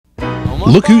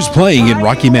Look who's playing in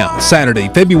Rocky Mount. Saturday,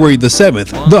 February the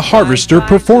 7th, the Harvester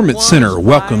Performance Center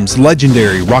welcomes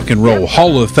legendary rock and roll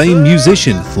Hall of Fame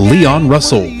musician Leon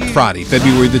Russell. Friday,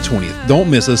 February the 20th, don't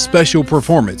miss a special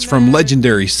performance from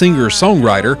legendary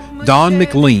singer-songwriter Don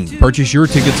McLean. Purchase your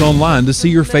tickets online to see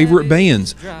your favorite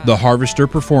bands. The Harvester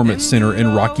Performance Center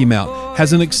in Rocky Mount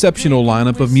has an exceptional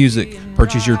lineup of music.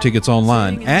 Purchase your tickets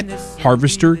online at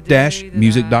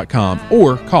harvester-music.com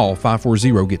or call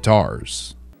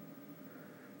 540-GUITARS.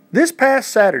 This past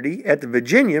Saturday at the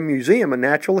Virginia Museum of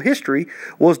Natural History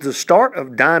was the start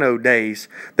of Dino Days.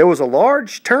 There was a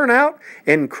large turnout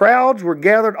and crowds were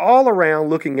gathered all around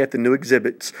looking at the new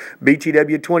exhibits.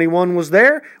 BTW 21 was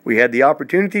there. We had the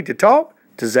opportunity to talk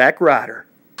to Zach Ryder.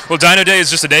 Well, Dino Day is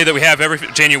just a day that we have every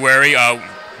January.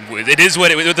 It is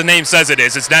what the name says it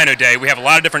is. It's Dino Day. We have a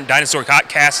lot of different dinosaur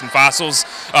casts and fossils.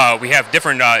 We have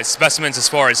different specimens as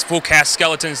far as full cast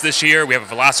skeletons this year. We have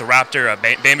a velociraptor, a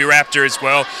bambiraptor as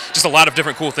well. Just a lot of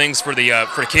different cool things for the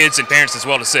kids and parents as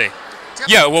well to see.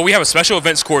 Yeah, well, we have a special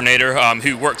events coordinator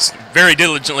who works very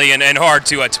diligently and hard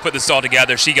to put this all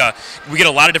together. We get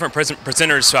a lot of different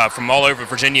presenters from all over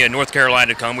Virginia and North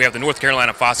Carolina to come. We have the North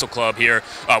Carolina Fossil Club here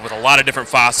with a lot of different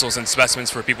fossils and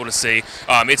specimens for people to see.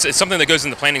 It's something that goes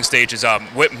in the planning stages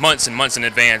months and months in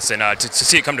advance, and to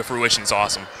see it come to fruition is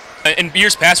awesome. In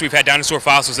years past, we've had dinosaur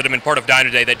fossils that have been part of Dino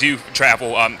Day that do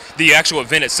travel. The actual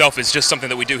event itself is just something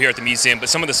that we do here at the museum, but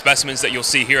some of the specimens that you'll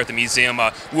see here at the museum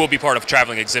will be part of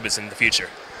traveling exhibits in the future.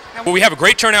 Well, we have a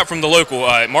great turnout from the local.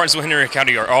 Martinsville and Henry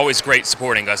County are always great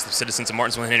supporting us, the citizens of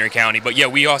Martinsville and Henry County. But yeah,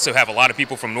 we also have a lot of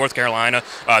people from North Carolina,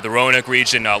 the Roanoke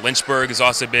region, Lynchburg is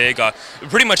also big.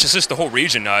 Pretty much it's just the whole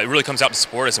region. It really comes out to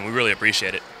support us, and we really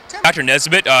appreciate it. Dr.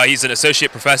 Nesbitt, he's an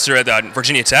associate professor at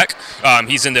Virginia Tech.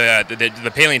 He's in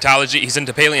the paleontology. He's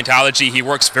into paleontology. He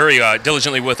works very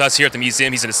diligently with us here at the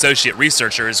museum. He's an associate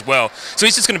researcher as well. So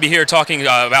he's just going to be here talking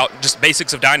about just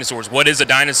basics of dinosaurs. What is a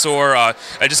dinosaur?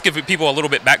 Just give people a little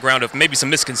bit background of maybe some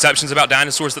misconceptions about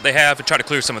dinosaurs that they have and try to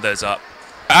clear some of those up.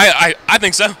 I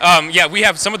think so. Yeah, we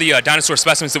have some of the dinosaur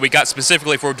specimens that we got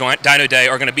specifically for Dino Day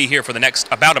are going to be here for the next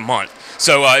about a month.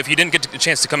 So if you didn't get a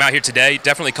chance to come out here today,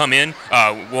 definitely come in.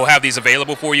 We'll have these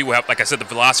available for you. We'll have, like I said, the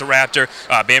Velociraptor,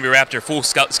 Bambiraptor, full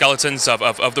skeletons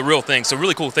of the real thing. So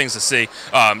really cool things to see.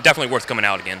 Definitely worth coming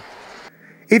out again.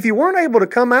 If you weren't able to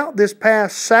come out this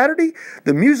past Saturday,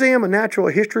 the Museum of Natural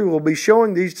History will be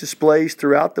showing these displays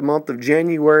throughout the month of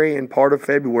January and part of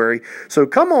February. So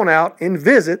come on out and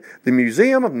visit the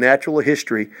Museum of Natural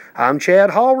History. I'm Chad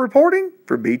Hall reporting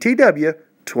for BTW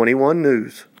 21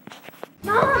 News.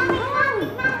 Mommy, I'm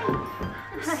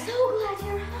so glad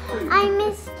you're home. I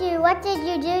missed you. What did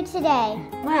you do today?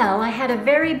 Well, I had a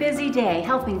very busy day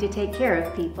helping to take care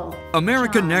of people.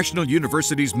 American National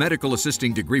University's Medical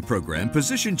Assisting Degree Program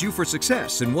positions you for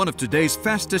success in one of today's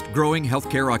fastest growing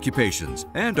healthcare occupations.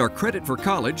 And our credit for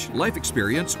college, life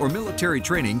experience, or military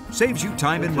training saves you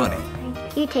time and money.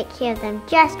 You take care of them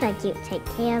just like you take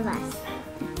care of us.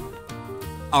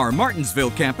 Our Martinsville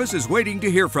campus is waiting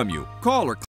to hear from you. Call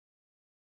or